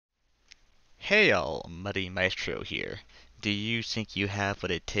Hey all, MuddyMaestro here. Do you think you have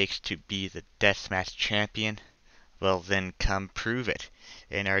what it takes to be the Deathmatch champion? Well then come prove it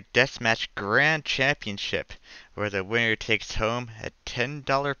in our Deathmatch Grand Championship, where the winner takes home a $10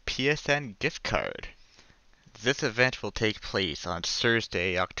 PSN gift card. This event will take place on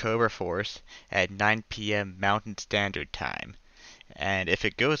Thursday, October 4th at 9 p.m. Mountain Standard Time. And if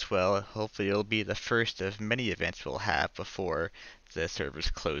it goes well, hopefully it'll be the first of many events we'll have before the servers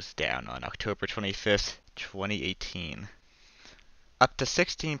close down on October 25th, 2018. Up to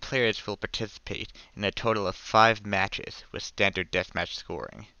 16 players will participate in a total of 5 matches with standard deathmatch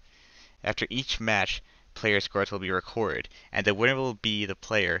scoring. After each match, player scores will be recorded, and the winner will be the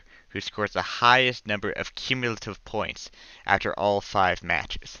player who scores the highest number of cumulative points after all 5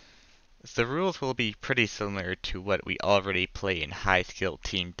 matches. The rules will be pretty similar to what we already play in high-skill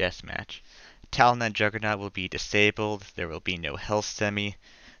team deathmatch. Talon and Juggernaut will be disabled, there will be no health semi,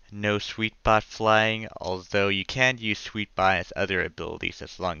 no Sweetbot flying, although you can use Sweetbot as other abilities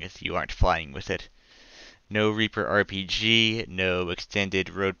as long as you aren't flying with it. No Reaper RPG, no extended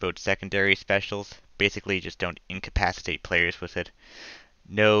Roadboat secondary specials, basically just don't incapacitate players with it.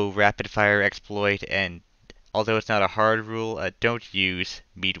 No rapid fire exploit, and although it's not a hard rule, don't use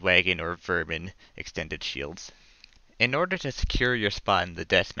Meatwagon or Vermin extended shields. In order to secure your spot in the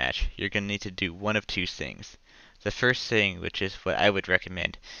deathmatch, you're going to need to do one of two things. The first thing, which is what I would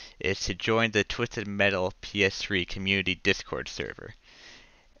recommend, is to join the Twisted Metal PS3 community Discord server.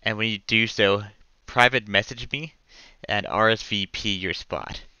 And when you do so, private message me and RSVP your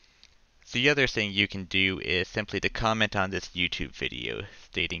spot. The other thing you can do is simply to comment on this YouTube video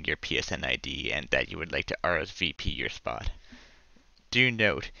stating your PSN ID and that you would like to RSVP your spot. Do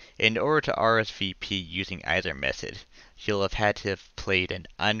note, in order to RSVP using either method, you'll have had to have played an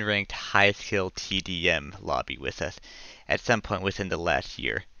unranked high-skill TDM lobby with us at some point within the last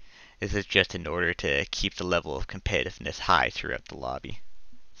year. This is just in order to keep the level of competitiveness high throughout the lobby.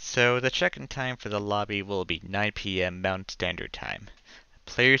 So the check-in time for the lobby will be 9 p.m. Mountain Standard Time.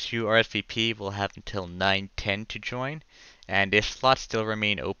 Players who RSVP will have until 9:10 to join, and if slots still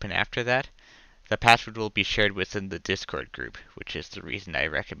remain open after that, the password will be shared within the Discord group, which is the reason I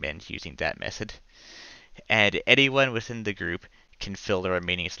recommend using that method. And anyone within the group can fill the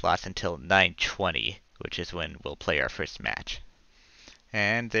remaining slots until 9:20, which is when we'll play our first match.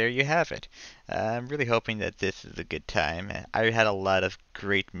 And there you have it. I'm really hoping that this is a good time. I had a lot of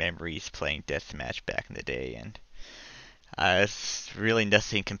great memories playing Deathmatch back in the day, and it's really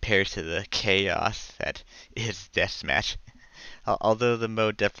nothing compares to the chaos that is Deathmatch. Although the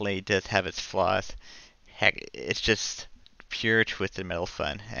mode definitely does have its flaws, heck, it's just pure Twisted Metal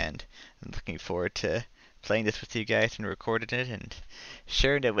fun, and I'm looking forward to playing this with you guys and recording it and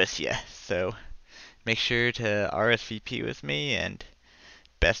sharing it with you. So make sure to RSVP with me, and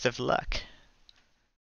best of luck.